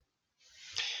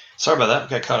Sorry about that.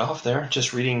 Got cut off there.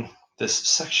 Just reading this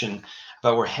section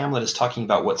about where Hamlet is talking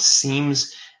about what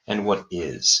seems and what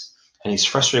is. And he's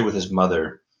frustrated with his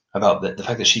mother about the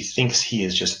fact that she thinks he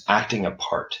is just acting a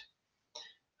part.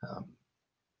 Um,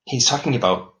 he's talking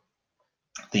about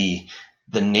the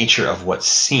the nature of what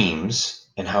seems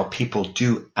and how people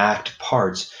do act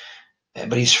parts,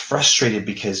 but he's frustrated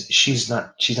because she's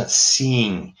not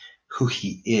seeing who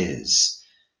he is.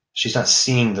 She's not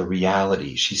seeing the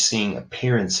reality. She's seeing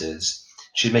appearances.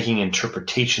 She's making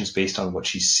interpretations based on what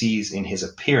she sees in his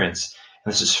appearance,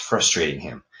 and this is frustrating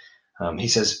him. He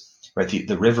says, right,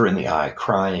 the river in the eye,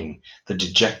 crying, the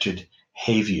dejected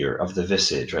behavior of the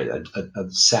visage, right,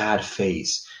 a sad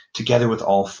face, together with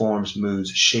all forms, moods,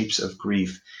 shapes of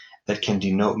grief that can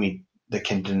denote me,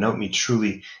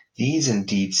 truly. These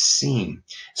indeed seem.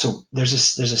 So there's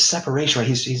a separation,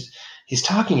 right? He's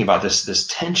talking about this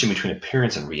tension between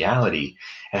appearance and reality,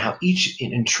 and how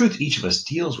in truth, each of us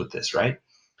deals with this, right?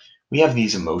 We have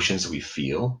these emotions that we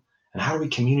feel, and how do we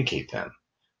communicate them?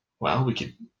 Well, we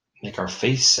could make our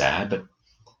face sad, but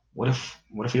what if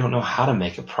we don't know how to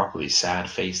make a properly sad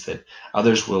face that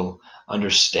others will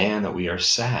understand that we are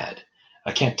sad?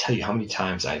 I can't tell you how many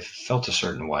times I've felt a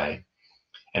certain way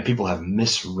and people have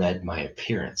misread my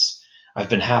appearance. I've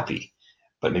been happy,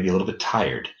 but maybe a little bit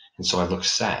tired, and so I look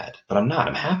sad. But I'm not.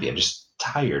 I'm happy. I'm just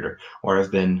tired, or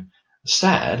I've been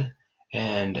sad,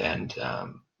 and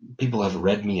people have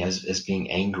read me as being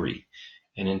angry,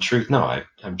 and in truth, no,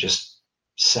 I'm just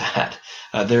sad.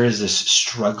 There is this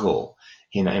struggle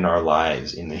in our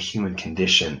lives, in the human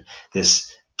condition,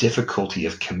 this difficulty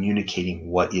of communicating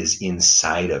what is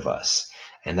inside of us,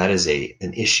 and that is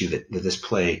an issue that this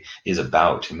play is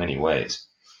about in many ways.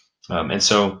 And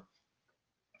so,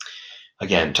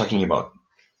 again, talking about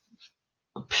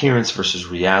appearance versus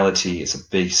reality is a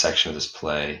big section of this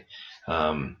play.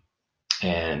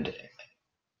 And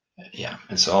yeah,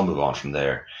 and so I'll move on from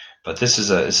there. But this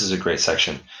is a great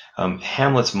section.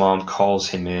 Hamlet's mom calls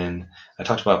him in. I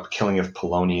talked about the killing of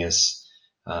Polonius.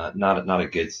 Not a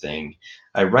good thing.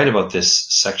 I write about this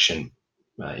section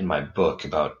in my book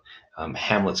about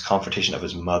Hamlet's confrontation of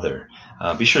his mother.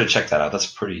 Be sure to check that out.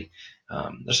 That's pretty.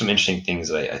 There's some interesting things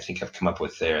that I think I've come up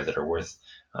with there that are worth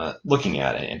looking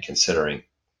at and considering.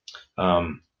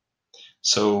 Um,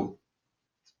 so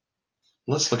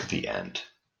let's look at the end.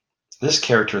 This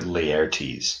character,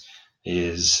 Laertes,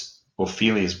 is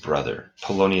Ophelia's brother,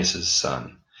 Polonius's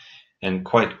son. And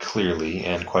quite clearly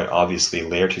and quite obviously,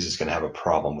 Laertes is going to have a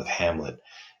problem with Hamlet.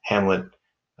 Hamlet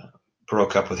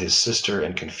broke up with his sister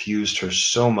and confused her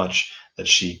so much that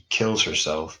she kills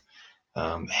herself.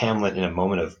 Hamlet, in a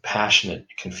moment of passionate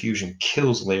confusion,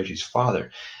 kills Laertes'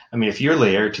 father. I mean, if you're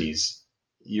Laertes,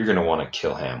 you're going to want to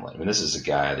kill Hamlet. I mean, this is a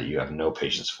guy that you have no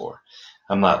patience for.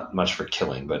 I'm not much for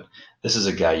killing, but this is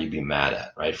a guy you'd be mad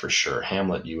at, right? For sure.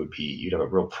 Hamlet, you'd have a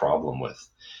real problem with.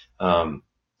 Um,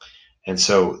 and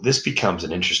so this becomes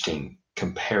an interesting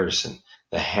comparison,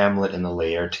 the Hamlet and the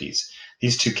Laertes.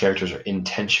 These two characters are in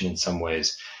tension in some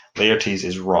ways. Laertes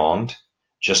is wronged,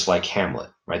 just like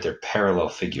Hamlet, right? They're parallel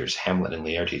figures, Hamlet and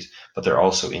Laertes, but they're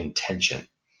also in tension.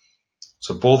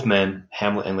 So both men,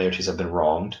 Hamlet and Laertes, have been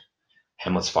wronged.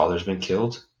 Hamlet's father has been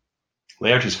killed.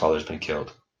 Laertes' father has been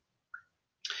killed.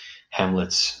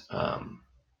 Hamlet's,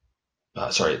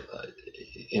 sorry,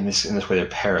 in this way, they're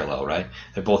parallel, right?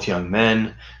 They're both young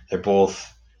men. They're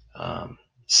both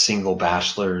single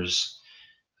bachelors,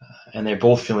 and they're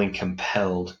both feeling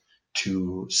compelled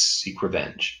to seek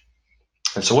revenge.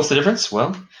 And so, what's the difference?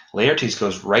 Well, Laertes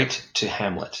goes right to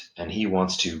Hamlet, and he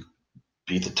wants to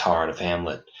beat the tar out of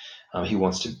Hamlet. He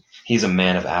wants to. He's a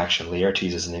man of action.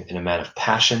 Laertes is a man of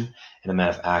passion and a man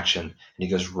of action, and he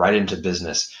goes right into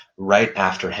business right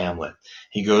after Hamlet.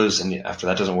 He goes, and after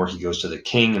that doesn't work, he goes to the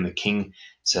king, and the king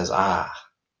says, "Ah,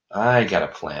 I got a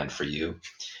plan for you."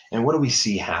 And what do we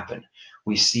see happen?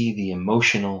 We see the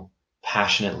emotional,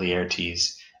 passionate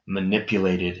Laertes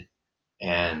manipulated,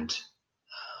 and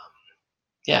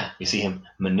yeah, we see him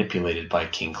manipulated by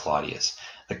King Claudius,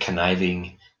 the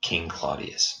conniving King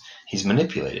Claudius. He's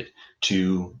manipulated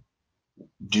to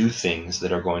do things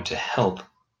that are going to help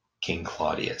King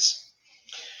Claudius.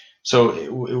 So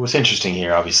it was interesting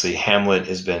here. Obviously, Hamlet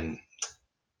has been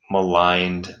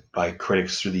maligned by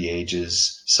critics through the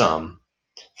ages, some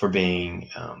for being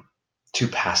too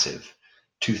passive,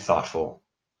 too thoughtful,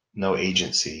 no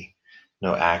agency,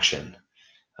 no action.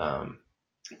 Um,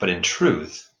 but in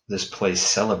truth, this play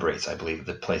celebrates, I believe,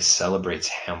 the play celebrates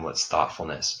Hamlet's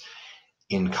thoughtfulness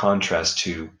in contrast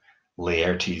to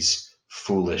Laertes'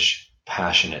 foolish,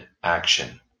 passionate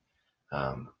action.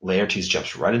 Laertes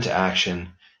jumps right into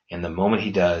action, and the moment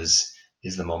he does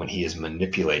is the moment he is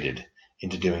manipulated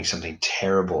into doing something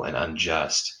terrible and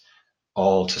unjust,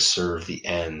 all to serve the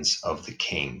ends of the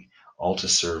king, all to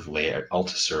serve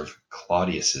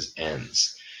Claudius's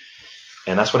ends.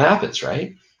 And that's what happens,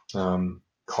 right?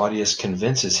 Claudius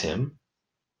convinces him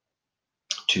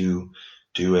to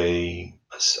do a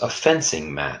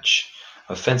fencing match,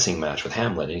 with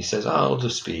Hamlet, and he says, "Oh, it'll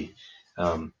just be,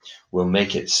 we'll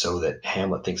make it so that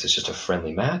Hamlet thinks it's just a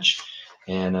friendly match,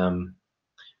 and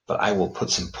but I will put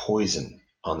some poison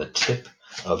on the tip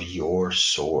of your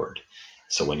sword,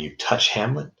 so when you touch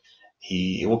Hamlet,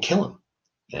 it will kill him,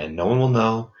 and no one will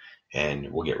know,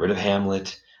 and we'll get rid of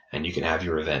Hamlet, and you can have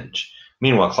your revenge."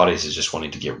 Meanwhile, Claudius is just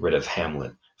wanting to get rid of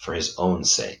Hamlet for his own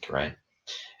sake, right?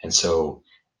 And so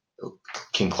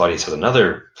King Claudius has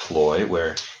another ploy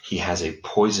where he has a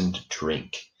poisoned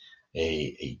drink,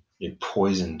 a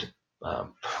poisoned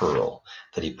pearl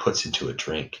that he puts into a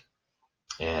drink,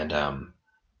 and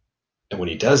when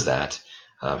he does that,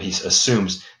 he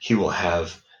assumes he will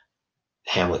have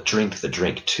Hamlet drink the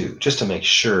drink too, just to make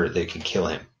sure they can kill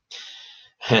him.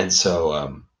 And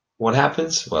so, what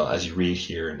happens? Well, as you read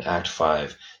here in Act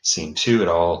 5, Scene 2, it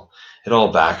all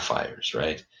backfires,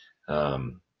 right?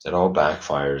 It all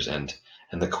backfires, and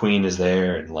the queen is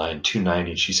there in line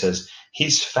 290, and she says,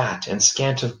 "He's fat and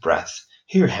scant of breath.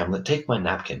 Here, Hamlet, take my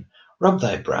napkin, rub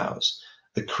thy brows.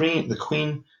 The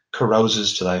queen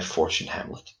carouses to thy fortune,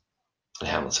 Hamlet." And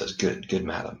Hamlet says, "Good, good,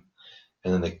 madam."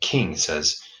 And then the king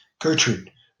says,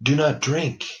 "Gertrude, do not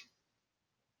drink."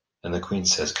 And the queen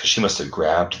says, because she must have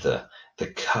grabbed the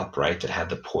cup, right, that had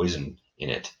the poison in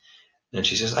it. And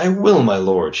she says, "I will, my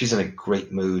lord. She's in a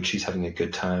great mood. She's having a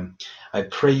good time. I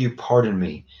pray you pardon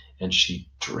me." And she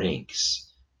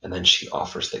drinks. And then she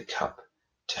offers the cup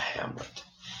to Hamlet.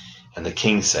 And the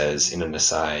king says in an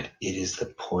aside, "It is the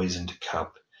poisoned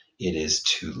cup. It is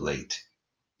too late."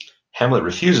 Hamlet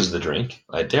refuses the drink.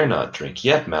 "I dare not drink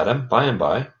yet, madam, by and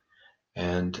by."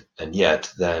 And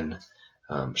yet then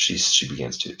she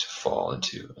begins to fall and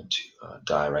to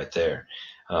die right there.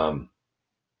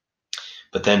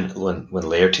 But then when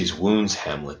Laertes wounds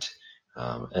Hamlet,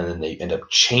 and then they end up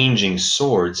changing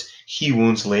swords, he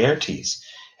wounds Laertes.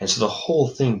 And so the whole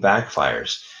thing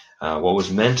backfires. What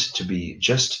was meant to be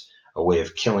just a way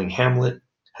of killing Hamlet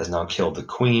has now killed the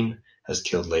queen, has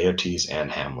killed Laertes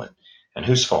and Hamlet. And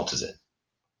whose fault is it?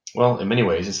 Well, in many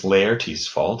ways, it's Laertes'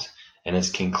 fault, and it's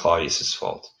King Claudius's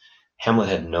fault. Hamlet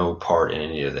had no part in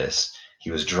any of this. He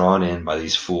was drawn in by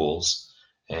these fools,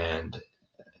 and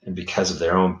because of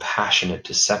their own passionate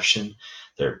deception,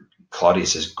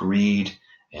 Claudius's greed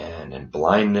and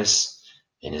blindness,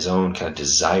 and his own kind of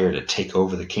desire to take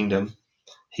over the kingdom,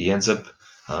 he ends up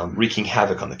wreaking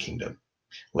havoc on the kingdom.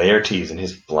 Laertes, in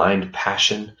his blind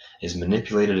passion, is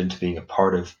manipulated into being a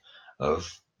part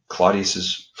of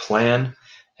Claudius's plan,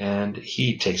 and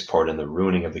he takes part in the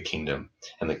ruining of the kingdom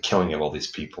and the killing of all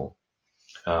these people.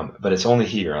 But it's only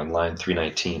here on line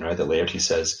 319, right, that Laertes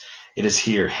says, "It is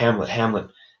here, Hamlet, Hamlet,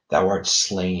 thou art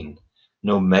slain.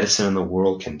 No medicine in the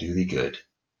world can do thee good.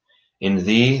 In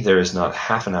thee there is not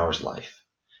half an hour's life.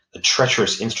 The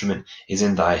treacherous instrument is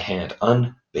in thy hand,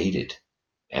 unbaited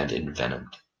and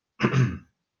envenomed.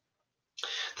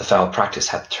 The foul practice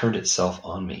hath turned itself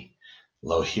on me.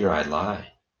 Lo, here I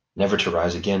lie, never to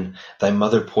rise again. Thy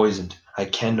mother poisoned, I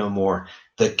can no more.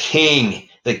 The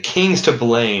king's to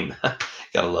blame."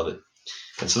 Gotta love it.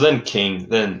 And so then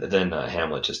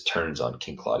Hamlet just turns on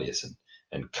King Claudius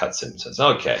and cuts him and says,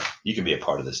 "Okay, you can be a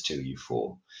part of this too, you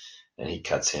fool." And he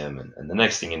cuts him, and the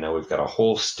next thing you know, we've got a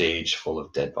whole stage full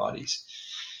of dead bodies.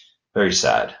 Very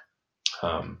sad.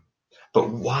 But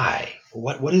why?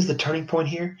 What is the turning point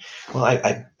here? Well,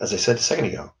 I as I said a second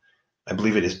ago, I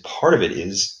believe part of it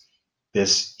is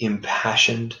this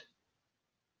impassioned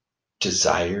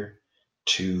desire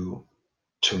to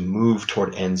move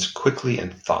toward ends quickly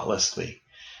and thoughtlessly.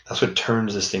 That's what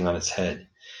turns this thing on its head.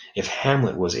 If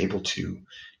Hamlet was able to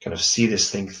kind of see this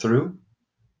thing through,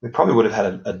 we probably would have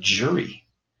had a jury,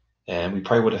 and we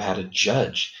probably would have had a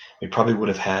judge. We probably would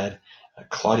have had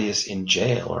Claudius in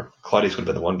jail, or Claudius would have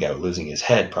been the one guy losing his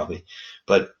head probably,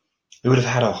 but we would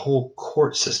have had a whole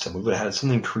court system. We would have had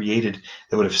something created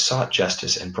that would have sought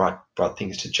justice and brought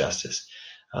things to justice.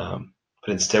 But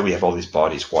instead we have all these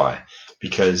bodies. Why?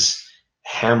 Because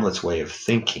Hamlet's way of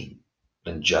thinking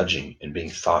and judging and being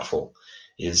thoughtful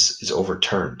is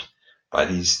overturned by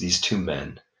these two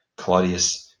men,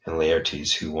 Claudius and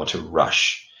Laertes, who want to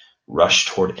rush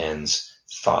toward ends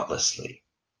thoughtlessly.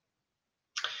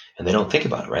 And they don't think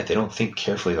about it, right? They don't think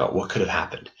carefully about what could have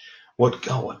happened. What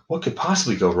could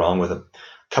possibly go wrong with a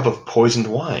cup of poisoned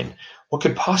wine? What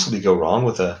could possibly go wrong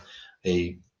with a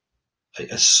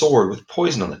sword with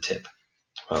poison on the tip?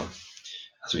 Well,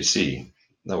 as we see,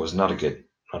 that was not a good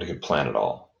plan at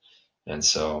all. And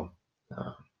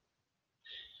uh,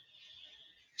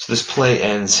 so this play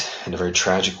ends in a very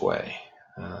tragic way,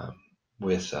 um,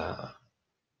 with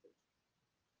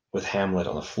Hamlet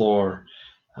on the floor,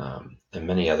 and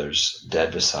many others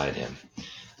dead beside him.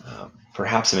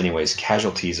 Perhaps in many ways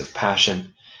casualties of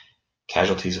passion,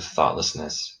 casualties of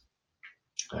thoughtlessness,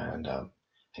 and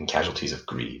casualties of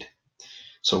greed.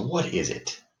 So what is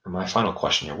it? And my final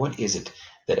question here: what is it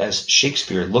that, as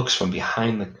Shakespeare looks from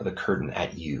behind the curtain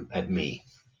at you, at me,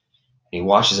 and he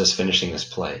watches us finishing this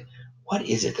play, what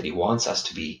is it that he wants us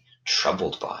to be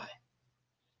troubled by?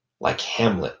 Like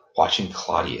Hamlet watching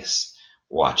Claudius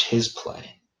watch his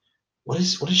play. What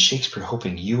is Shakespeare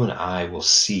hoping you and I will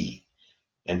see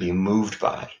and be moved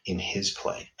by in his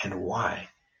play, and why?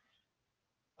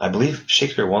 I believe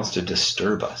Shakespeare wants to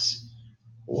disturb us.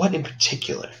 What in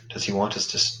particular does he want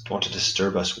to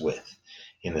disturb us with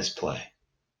in this play?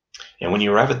 And when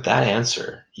you arrive at that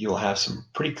answer, you'll have some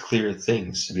pretty clear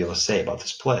things to be able to say about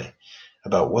this play,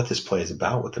 about what this play is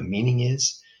about, what the meaning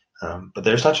is. But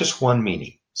there's not just one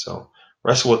meaning. So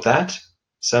wrestle with that.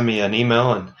 Send me an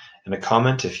email and a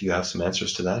comment if you have some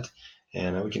answers to that,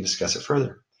 and we can discuss it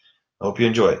further. I hope you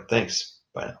enjoy it. Thanks.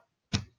 Bye now.